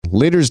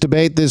Leaders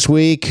debate this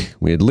week.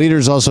 We had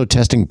leaders also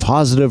testing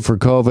positive for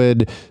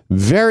COVID.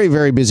 Very,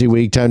 very busy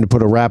week. Time to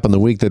put a wrap on the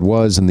week that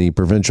was in the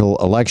provincial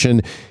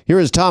election. Here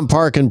is Tom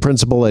Parkin,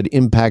 principal at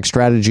Impact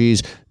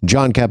Strategies.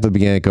 John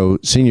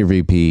Capobianco, senior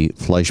VP,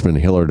 Fleischmann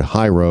Hillard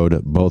High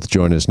Road. Both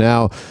join us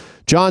now.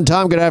 John,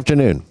 Tom, good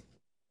afternoon.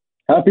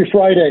 Happy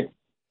Friday.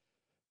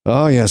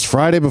 Oh, yes.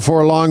 Friday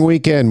before a long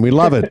weekend. We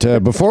love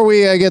it. Before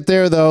we get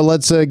there, though,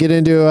 let's get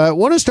into I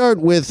want to start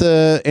with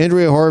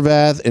Andrea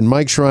Horwath and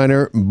Mike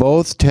Schreiner,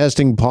 both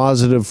testing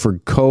positive for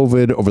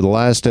COVID over the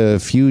last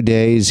few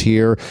days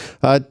here.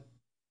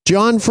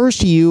 John,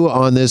 first to you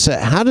on this.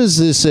 How does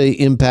this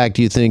impact,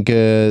 you think,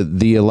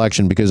 the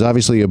election? Because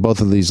obviously both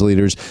of these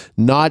leaders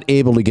not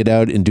able to get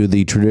out and do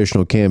the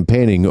traditional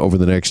campaigning over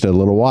the next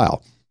little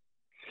while.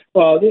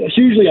 Well, it's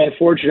hugely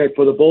unfortunate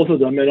for the both of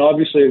them, and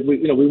obviously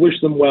we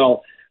wish them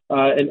well.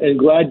 And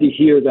glad to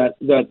hear that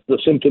the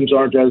symptoms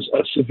aren't as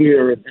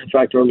severe. In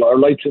fact, are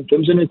light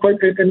symptoms, and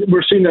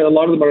we're seeing that a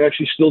lot of them are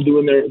actually still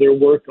doing their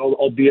work,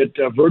 albeit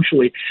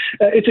virtually.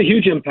 It's a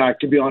huge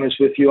impact, to be honest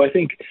with you. I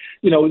think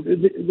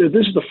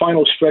this is the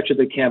final stretch of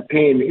the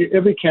campaign.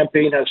 Every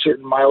campaign has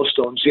certain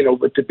milestones.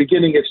 At the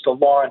beginning it's the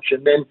launch,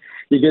 and then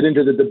you get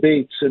into the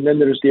debates, and then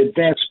there's the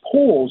advanced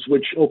polls,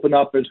 which open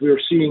up as we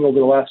were seeing over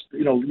the last.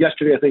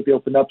 Yesterday I think they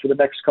opened up for the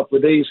next couple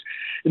of days,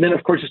 and then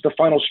of course it's the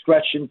final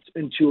stretch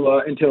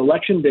into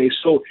election day.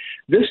 So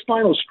this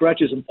final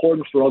stretch is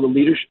important for all the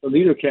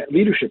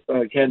leadership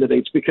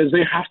candidates, because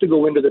they have to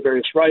go into the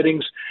various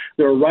ridings.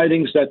 There are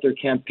ridings that their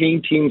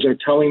campaign teams are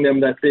telling them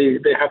that they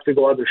have to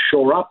go either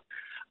shore up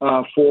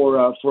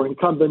for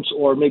incumbents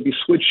or maybe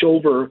switch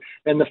over.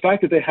 And the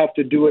fact that they have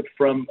to do it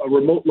from a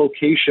remote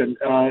location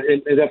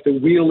and they have to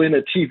wheel in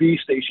a TV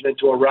station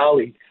into a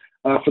rally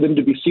for them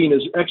to be seen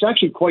is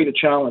actually quite a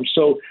challenge.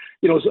 So,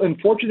 as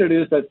unfortunate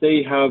it is that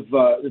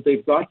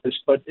they've got this,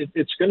 but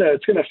it's going to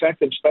affect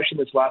them, especially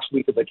this last 2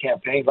 weeks of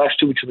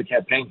the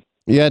campaign.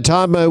 Yeah,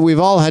 Tom, we've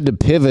all had to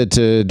pivot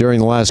during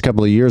the last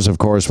couple of years, of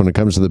course, when it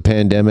comes to the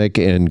pandemic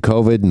and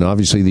COVID, and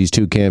obviously these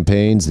two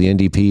campaigns, the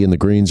NDP and the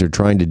Greens, are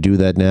trying to do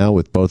that now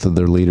with both of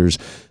their leaders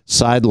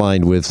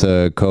sidelined with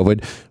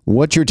COVID.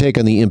 What's your take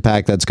on the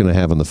impact that's going to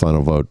have on the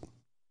final vote?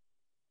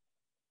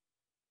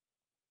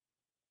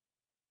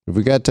 Have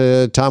we got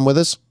Tom with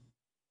us?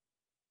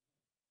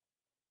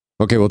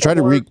 Okay, we'll try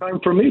to time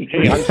for me.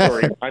 Hey,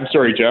 I'm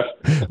sorry, Jeff.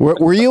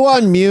 Were you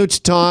on mute,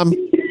 Tom?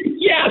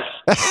 Yes,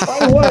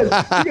 I was.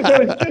 Because I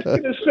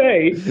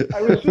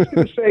was just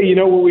going to say,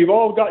 we've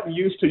all gotten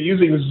used to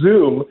using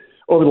Zoom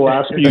over the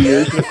last few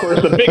years. And of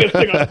course, the biggest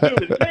thing on Zoom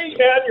is, hey,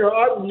 man, you're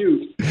on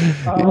mute.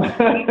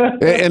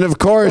 And of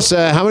course,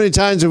 how many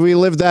times have we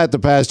lived that the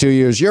past 2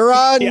 years? You're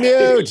on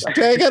mute.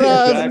 Exactly. Take it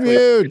off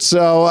mute.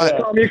 So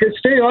Tom, you can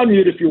stay on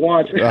mute if you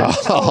want.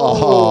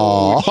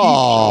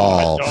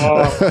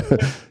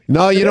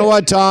 No, you know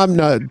what, Tom?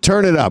 No,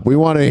 turn it up. We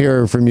want to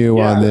hear from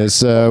you on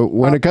this.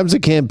 When it comes to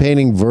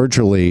campaigning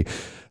virtually,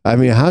 I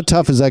mean, how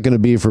tough is that going to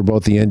be for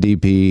both the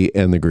NDP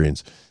and the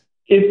Greens?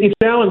 It's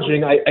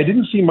challenging. I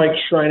didn't see Mike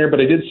Schreiner, but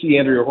I did see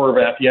Andrea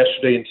Horwath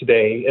yesterday and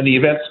today. And the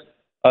events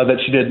that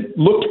she did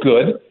looked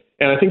good,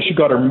 and I think she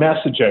got her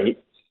message out.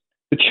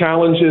 The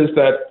challenge is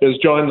that, as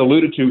John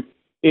alluded to,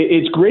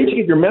 it's great to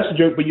get your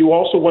message out, but you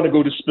also want to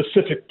go to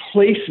specific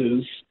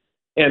places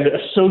and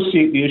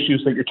associate the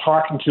issues that you're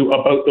talking to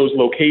about those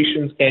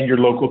locations and your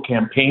local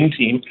campaign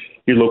team,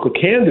 your local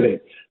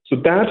candidate. So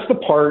that's the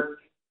part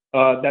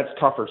that's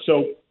tougher.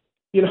 So,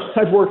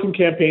 I've worked in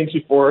campaigns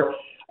before,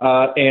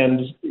 and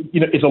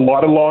it's a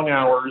lot of long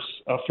hours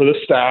for the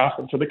staff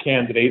and for the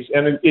candidates,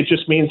 and it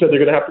just means that they're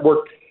going to have to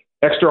work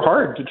extra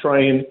hard to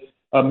try and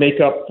make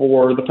up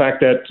for the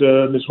fact that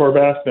Ms.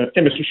 Horwath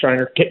and Mr.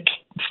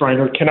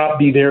 Schreiner cannot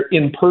be there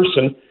in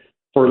person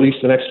for at least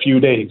the next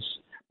few days.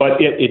 But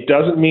it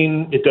doesn't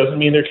mean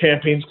their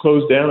campaigns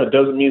close down. It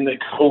doesn't mean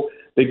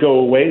they go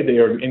away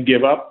and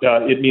give up.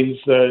 It means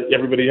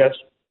everybody has,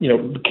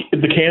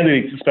 the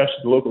candidates,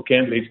 especially the local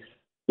candidates,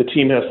 the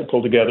team has to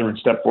pull together and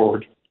step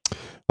forward.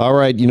 All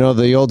right.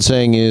 The old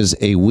saying is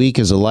a week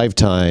is a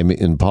lifetime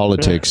in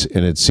politics,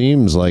 and it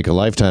seems like a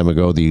lifetime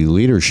ago the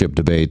leadership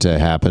debate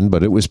happened,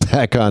 but it was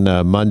back on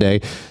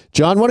Monday.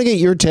 John, I want to get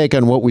your take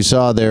on what we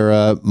saw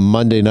there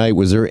Monday night.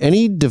 Was there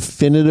any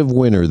definitive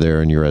winner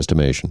there in your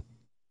estimation?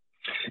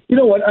 You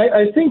know what?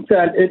 I think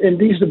that, and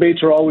these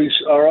debates are always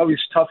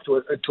tough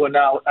to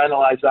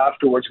analyze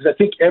afterwards, because I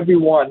think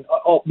everyone,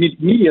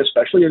 media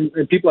especially, and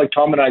people like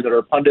Tom and I that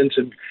are pundits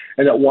and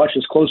that watch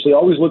this closely,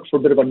 always look for a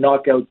bit of a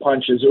knockout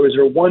punch. Is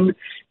there one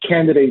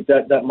candidate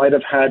that might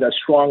have had a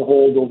strong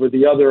hold over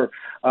the other,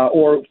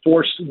 or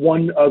forced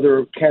one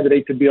other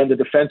candidate to be on the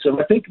defensive?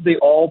 I think they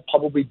all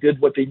probably did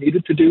what they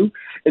needed to do.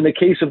 In the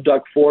case of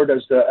Doug Ford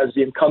as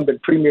the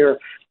incumbent premier,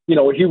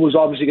 he was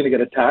obviously going to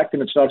get attacked,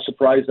 and it's not a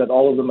surprise that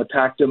all of them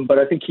attacked him. But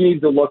I think he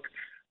needed to look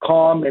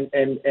calm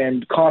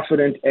and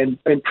confident and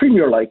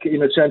premier-like,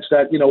 in a sense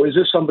that, is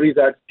this somebody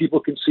that people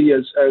can see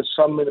as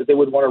someone that they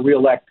would want to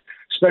reelect,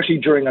 especially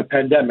during a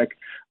pandemic?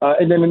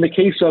 And then in the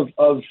case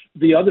of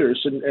the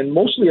others, and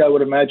mostly I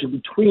would imagine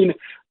between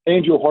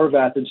Andrew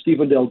Horwath and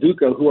Stephen Del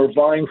Duca, who are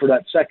vying for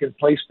that second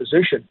place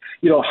position,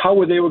 how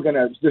were they going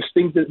to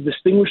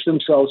distinguish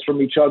themselves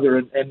from each other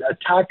and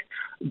attack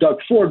Doug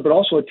Ford, but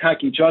also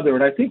attack each other.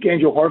 And I think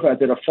Andrew Horwath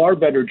did a far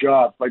better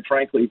job, quite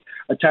frankly,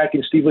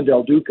 attacking Stephen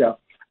Del Duca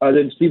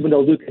than Stephen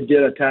Del Duca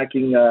did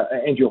attacking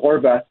Andrew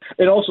Horwath.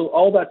 And also,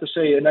 all that to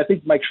say, and I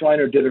think Mike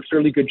Schreiner did a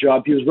fairly good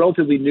job. He was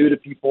relatively new to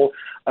people.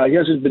 He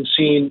hasn't been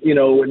seen,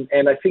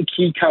 and I think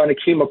he kind of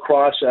came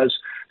across as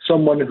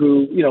someone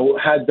who,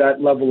 had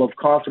that level of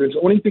confidence,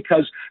 only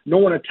because no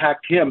one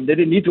attacked him. They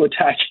didn't need to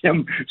attack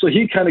him. So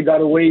he kind of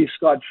got away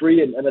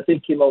scot-free, and I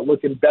think came out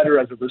looking better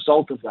as a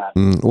result of that.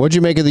 What'd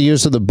you make of the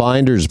use of the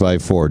binders by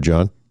Ford,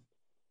 John?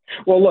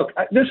 Well, look,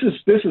 this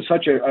is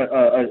such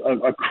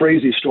a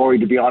crazy story,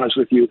 to be honest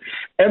with you.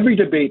 Every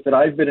debate that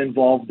I've been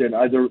involved in,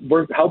 either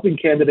helping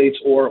candidates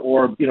or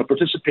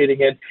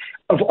participating in,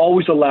 I've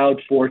always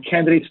allowed for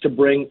candidates to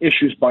bring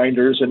issues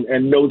binders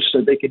and notes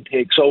that they can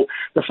take. So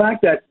the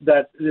fact that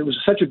there was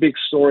such a big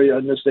story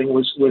on this thing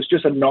was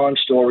just a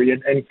non-story.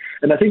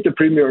 And I think the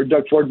Premier,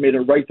 Doug Ford, made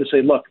it right to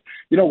say, look,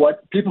 you know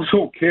what? People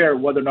don't care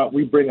whether or not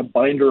we bring a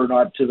binder or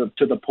not to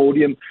the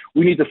podium.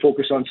 We need to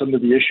focus on some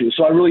of the issues.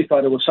 So I really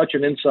thought it was such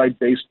an inside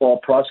baseball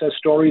process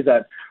story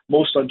that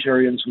most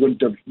Ontarians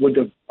wouldn't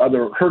have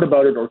either heard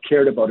about it or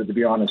cared about it, to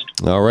be honest.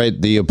 All right.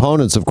 The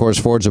opponents, of course,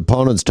 Ford's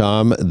opponents,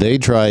 Tom, they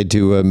tried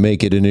to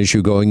make it an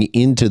issue going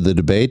into the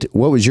debate.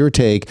 What was your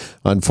take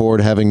on Ford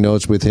having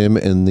notes with him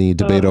in the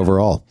debate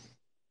overall?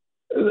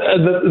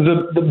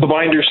 The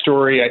binder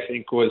story, I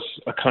think, was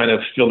a kind of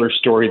filler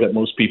story that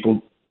most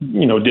people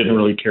didn't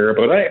really care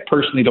about. I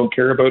personally don't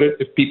care about it.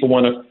 If people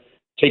want to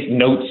take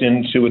notes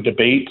into a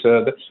debate,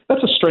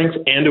 that's a strength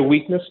and a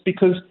weakness,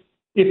 because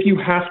if you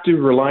have to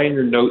rely on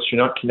your notes,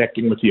 you're not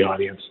connecting with the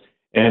audience.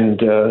 And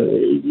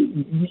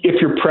if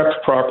you're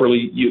prepped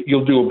properly,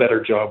 you'll do a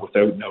better job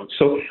without notes.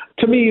 So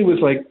to me, it was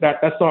like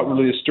that's not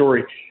really a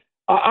story.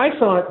 I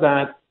thought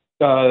that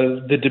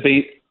the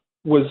debate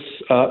was,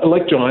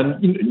 like John,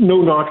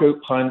 no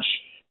knockout punch.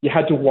 You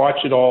had to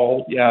watch it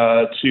all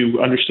to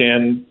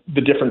understand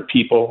the different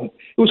people.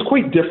 It was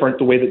quite different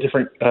the way that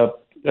different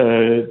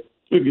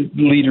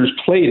leaders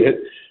played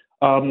it.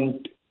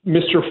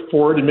 Mr.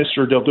 Ford and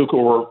Mr. Del Duca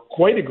were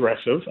quite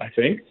aggressive, I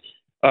think,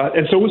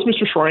 and so was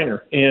Mr.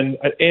 Schreiner. And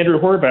Andrew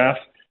Horwath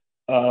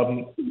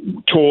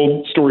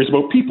told stories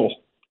about people.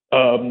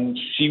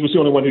 She was the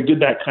only one who did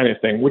that kind of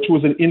thing, which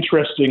was an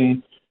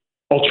interesting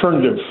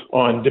alternative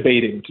on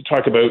debating, to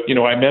talk about,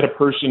 I met a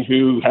person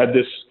who had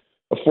this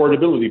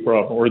affordability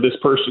problem, or this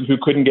person who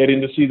couldn't get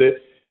in to see do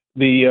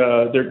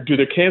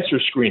their cancer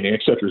screening,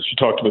 et cetera. She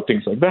talked about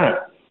things like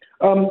that,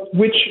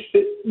 which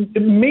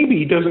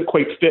maybe doesn't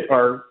quite fit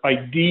our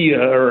idea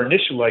or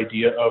initial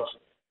idea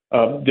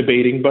of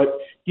debating. But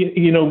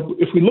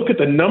if we look at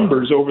the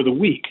numbers over the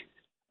week,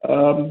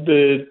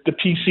 the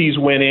PCs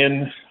went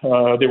in.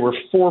 There were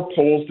 4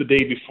 polls the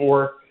day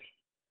before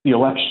the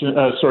election.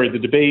 The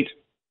debate,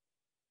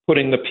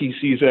 putting the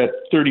PCs at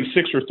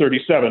 36 or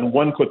 37.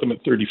 One put them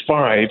at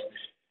 35.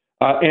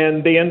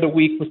 And they end the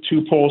week with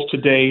 2 polls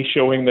today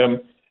showing them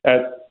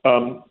at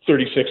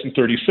 36 and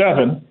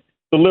 37.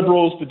 The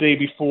Liberals, the day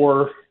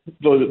before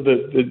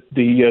the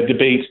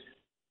debate,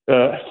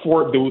 those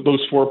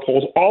 4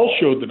 polls all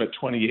showed them at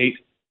 28.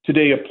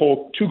 Today,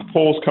 2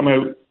 polls come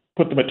out,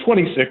 put them at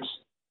 26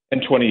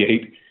 and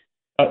 28.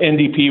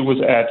 NDP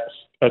was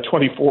at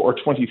 24 or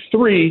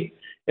 23,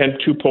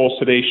 and 2 polls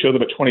today show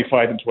them at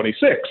 25 and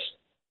 26.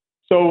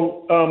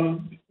 So,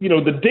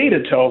 the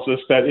data tells us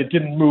that it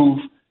didn't move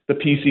the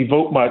PC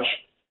vote much,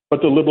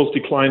 but the Liberals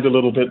declined a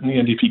little bit and the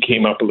NDP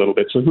came up a little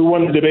bit. So who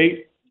won the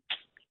debate?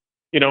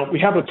 We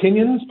have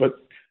opinions, but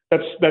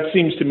that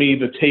seems to me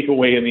the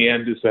takeaway in the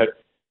end is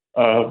that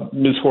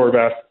Ms.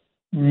 Horwath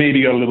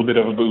maybe got a little bit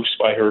of a boost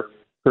by her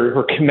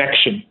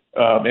connection.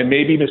 And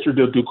maybe Mr.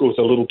 Del Duca was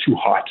a little too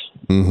hot.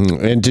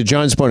 Mm-hmm. And to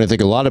John's point, I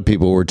think a lot of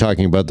people were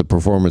talking about the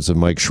performance of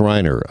Mike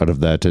Schreiner out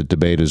of that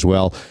debate as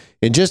well.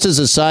 And just as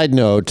a side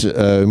note,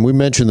 we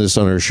mentioned this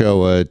on our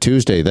show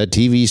Tuesday, that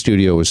TV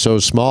studio was so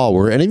small.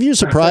 Were any of you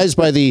surprised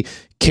by the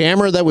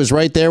camera that was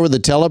right there with the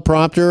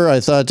teleprompter?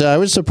 I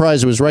was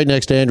surprised it was right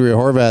next to Andrea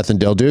Horwath and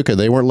Del Duca.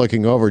 They weren't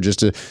looking over just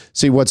to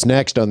see what's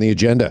next on the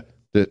agenda.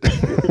 Yeah,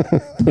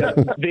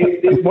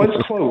 it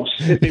was close.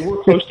 They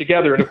were close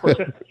together. And of course,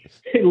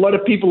 a lot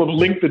of people have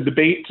linked the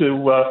debate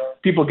to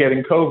people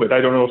getting COVID.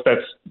 I don't know if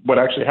that's what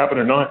actually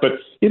happened or not, but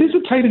it is a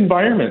tight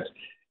environment.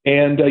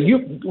 And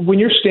when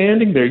you're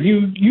standing there,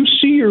 you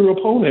see your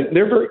opponent.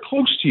 They're very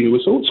close to you,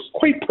 so it's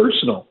quite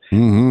personal.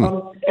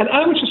 Mm-hmm. And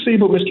I would just say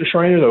about Mr.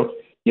 Schreiner, though,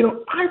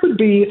 I would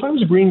be, if I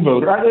was a Green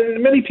voter,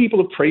 many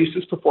people have praised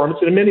his performance,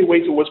 and in many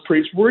ways it was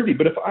praiseworthy.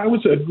 But if I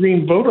was a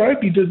Green voter, I'd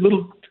be a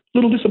little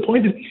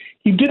disappointed.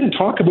 He didn't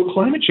talk about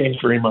climate change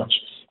very much.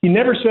 He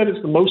never said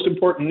it's the most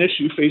important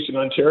issue facing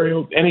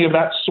Ontario, any of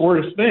that sort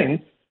of thing,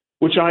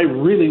 which I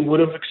really would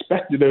have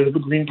expected out of a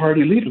Green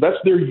Party leader. That's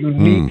their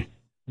unique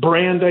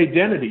brand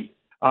identity.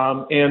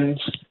 And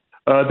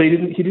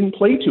he didn't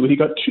play to it. He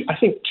got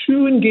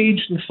too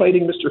engaged in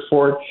fighting Mr.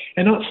 Ford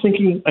and not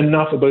thinking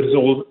enough about his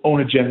own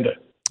agenda.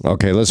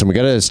 Okay, listen, we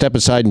got to step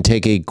aside and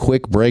take a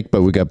quick break,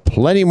 but we got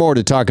plenty more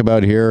to talk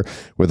about here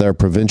with our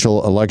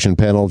provincial election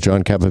panel,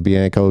 John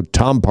Capobianco,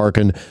 Tom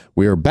Parkin.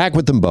 We are back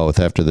with them both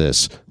after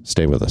this.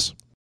 Stay with us.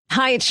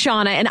 Hi, it's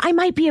Shauna, and I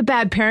might be a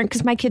bad parent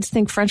because my kids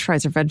think French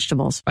fries are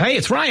vegetables. Hey,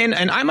 it's Ryan,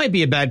 and I might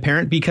be a bad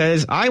parent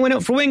because I went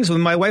out for wings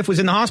when my wife was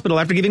in the hospital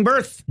after giving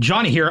birth.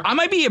 Johnny here. I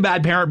might be a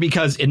bad parent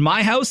because in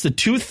my house, the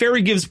tooth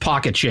fairy gives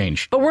pocket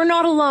change. But we're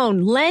not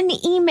alone. Len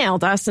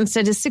emailed us and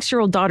said his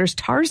 6-year-old daughter's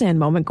Tarzan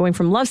moment going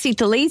from love seat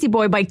to lazy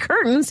boy by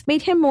curtains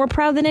made him more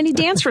proud than any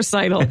dance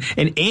recital.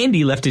 And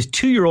Andy left his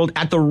 2-year-old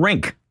at the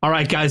rink. All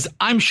right, guys,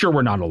 I'm sure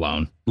we're not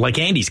alone. Like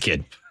Andy's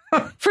kid.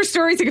 For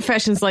stories and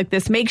confessions like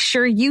this, make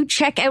sure you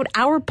check out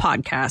our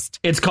podcast.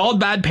 It's called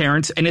Bad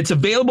Parents, and it's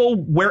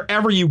available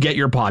wherever you get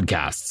your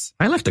podcasts.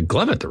 I left a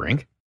glove at the rink.